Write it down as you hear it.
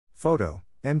Photo,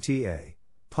 MTA.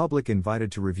 Public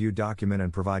invited to review document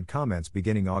and provide comments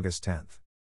beginning August 10.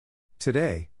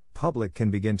 Today, public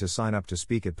can begin to sign up to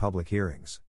speak at public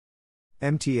hearings.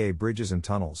 MTA Bridges and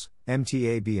Tunnels,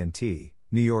 MTA B&T,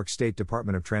 New York State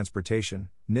Department of Transportation,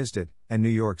 NYSDOT, and New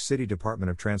York City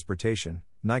Department of Transportation,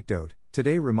 NYCDOT,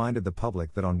 today reminded the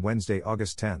public that on Wednesday,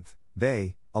 August 10,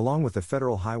 they, along with the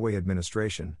Federal Highway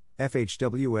Administration,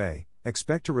 FHWA,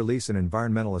 expect to release an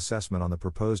environmental assessment on the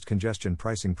proposed congestion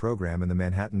pricing program in the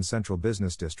Manhattan Central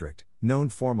Business District, known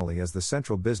formally as the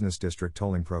Central Business District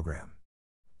Tolling Program.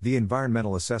 The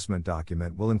environmental assessment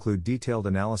document will include detailed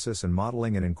analysis and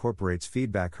modeling and incorporates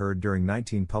feedback heard during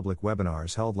 19 public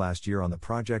webinars held last year on the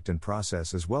project and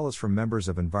process, as well as from members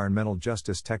of environmental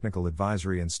justice technical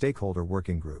advisory and stakeholder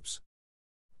working groups.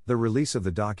 The release of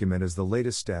the document is the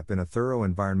latest step in a thorough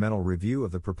environmental review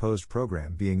of the proposed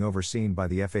program being overseen by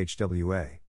the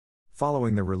FHWA.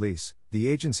 Following the release, the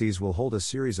agencies will hold a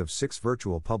series of 6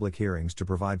 virtual public hearings to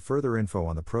provide further info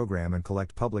on the program and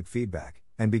collect public feedback,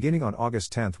 and beginning on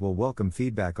August 10 will welcome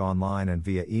feedback online and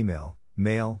via email,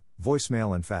 mail,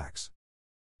 voicemail and fax.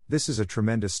 This is a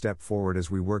tremendous step forward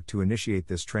as we work to initiate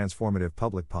this transformative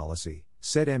public policy,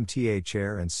 said MTA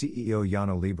Chair and CEO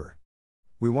Janno Lieber.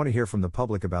 We want to hear from the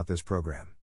public about this program.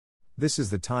 This is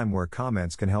the time where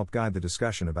comments can help guide the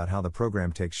discussion about how the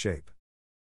program takes shape.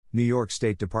 New York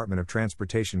State Department of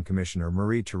Transportation Commissioner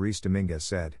Marie-Therese Dominguez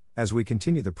said, "As we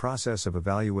continue the process of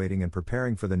evaluating and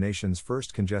preparing for the nation's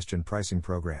first congestion pricing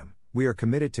program, we are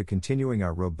committed to continuing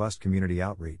our robust community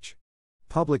outreach.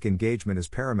 Public engagement is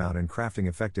paramount in crafting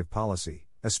effective policy,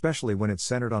 especially when it's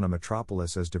centered on a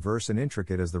metropolis as diverse and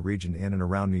intricate as the region in and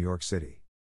around New York City.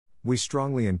 We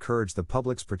strongly encourage the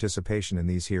public's participation in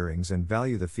these hearings and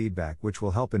value the feedback which will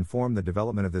help inform the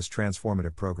development of this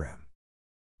transformative program.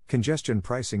 Congestion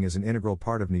pricing is an integral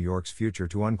part of New York's future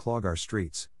to unclog our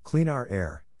streets, clean our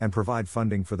air, and provide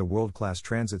funding for the world-class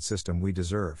transit system we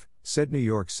deserve," said New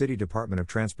York City Department of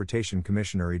Transportation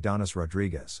Commissioner Ydanis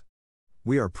Rodriguez.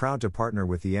 "We are proud to partner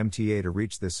with the MTA to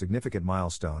reach this significant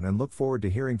milestone and look forward to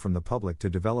hearing from the public to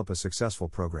develop a successful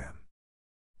program."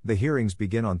 The hearings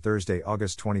begin on Thursday,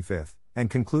 August 25,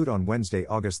 and conclude on Wednesday,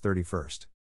 August 31.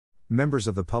 Members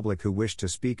of the public who wish to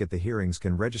speak at the hearings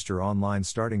can register online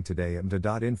starting today at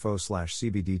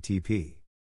mta.info/cbdtp.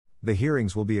 The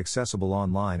hearings will be accessible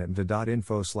online at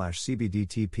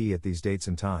mta.info/cbdtp at these dates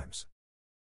and times.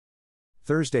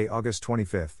 Thursday, August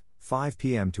 25, 5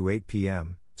 p.m. to 8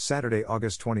 p.m., Saturday,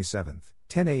 August 27,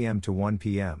 10 a.m. to 1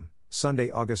 p.m., Sunday,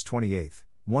 August 28,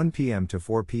 1 p.m. to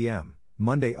 4 p.m.,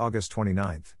 Monday, August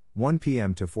 29, 1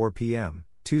 p.m. to 4 p.m.,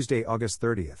 Tuesday, August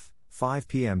 30, 5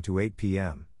 p.m. to 8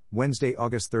 p.m., Wednesday,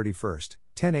 August 31,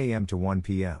 10 a.m. to 1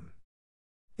 p.m.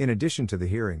 In addition to the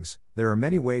hearings, there are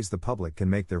many ways the public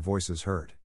can make their voices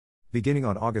heard. Beginning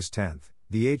on August 10,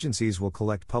 the agencies will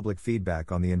collect public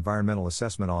feedback on the environmental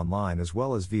assessment online as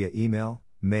well as via email,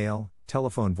 mail,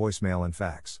 telephone voicemail and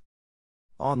fax.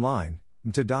 Online,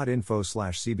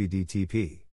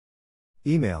 mta.info/cbdtp.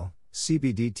 Email,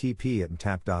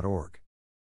 cbdtp@mtap.org.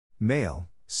 Mail,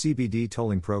 CBD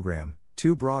Tolling Program,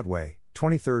 2 Broadway,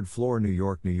 23rd floor, New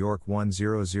York, New York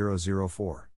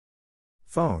 10004.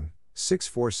 Phone,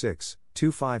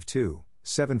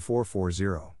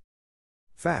 646-252-7440.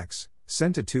 Fax,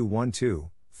 sent to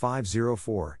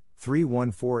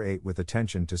 212-504-3148 with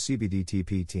attention to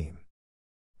CBDTP team.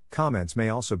 Comments may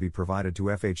also be provided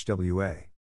to FHWA.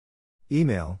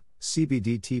 Email,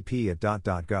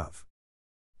 cbdtp@dot.gov.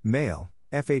 Mail,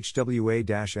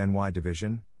 FHWA-NY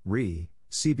Division, RE,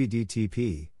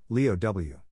 CBDTP, Leo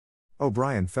W.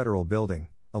 O'Brien Federal Building,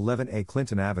 11A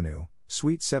Clinton Avenue,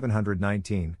 Suite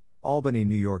 719, Albany,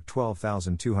 New York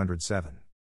 12207.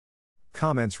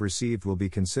 Comments received will be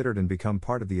considered and become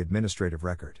part of the administrative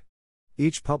record.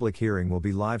 Each public hearing will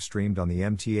be live streamed on the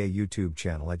MTA YouTube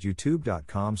channel at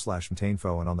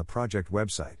youtube.com/mtainfo and on the project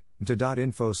website,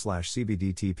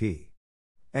 mta.info/cbdtp.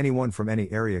 Anyone from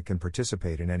any area can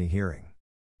participate in any hearing.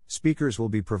 Speakers will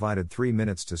be provided 3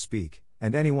 minutes to speak,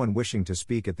 and anyone wishing to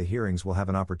speak at the hearings will have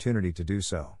an opportunity to do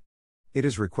so. It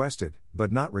is requested,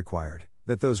 but not required,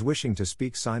 that those wishing to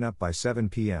speak sign up by 7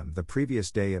 p.m. the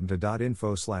previous day at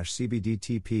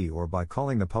mta.info/cbdtp or by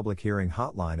calling the public hearing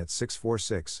hotline at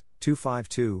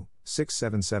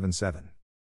 646-252-6777.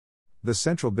 The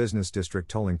Central Business District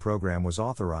Tolling Program was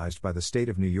authorized by the State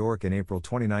of New York in April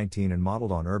 2019 and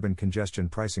modeled on urban congestion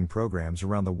pricing programs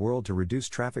around the world to reduce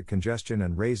traffic congestion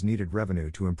and raise needed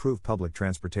revenue to improve public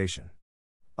transportation.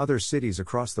 Other cities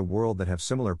across the world that have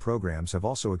similar programs have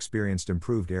also experienced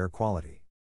improved air quality.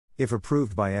 If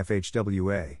approved by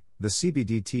FHWA, the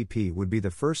CBDTP would be the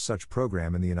first such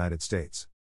program in the United States.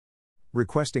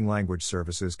 Requesting language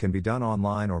services can be done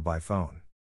online or by phone.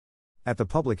 At the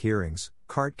public hearings,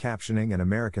 CART captioning and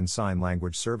American Sign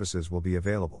Language services will be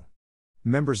available.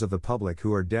 Members of the public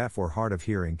who are deaf or hard of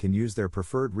hearing can use their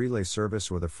preferred relay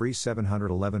service or the free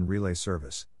 711 relay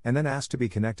service, and then ask to be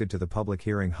connected to the public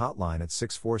hearing hotline at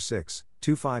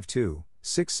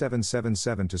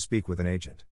 646-252-6777 to speak with an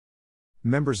agent.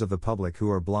 Members of the public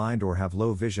who are blind or have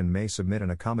low vision may submit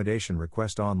an accommodation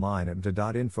request online at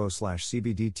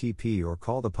mta.info/cbdtp or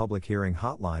call the public hearing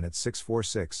hotline at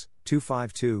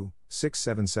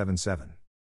 646-252-6777.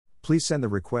 Please send the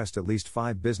request at least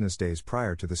 5 business days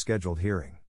prior to the scheduled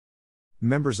hearing.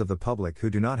 Members of the public who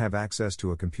do not have access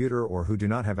to a computer or who do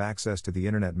not have access to the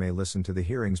internet may listen to the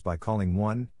hearings by calling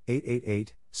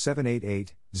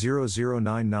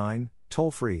 1-888-788-0099,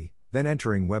 toll-free, then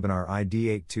entering webinar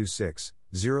ID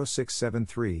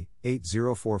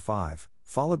 826-0673-8045,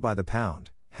 followed by the pound,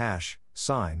 hash,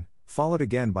 sign, followed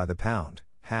again by the pound,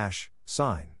 hash,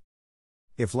 sign.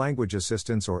 If language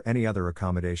assistance or any other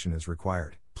accommodation is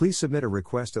required, please submit a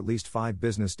request at least 5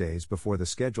 business days before the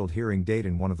scheduled hearing date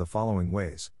in one of the following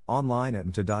ways: online at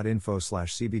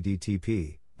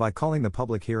mta.info/cbdtp, by calling the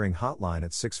public hearing hotline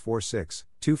at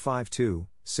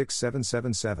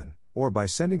 646-252-6777, or by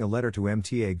sending a letter to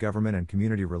MTA Government and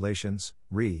Community Relations,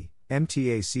 RE,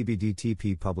 MTA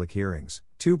CBDTP Public Hearings,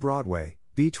 2 Broadway,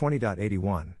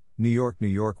 B20.81, New York, New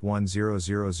York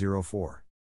 10004.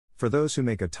 For those who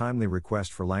make a timely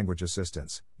request for language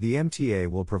assistance, the MTA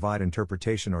will provide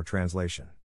interpretation or translation.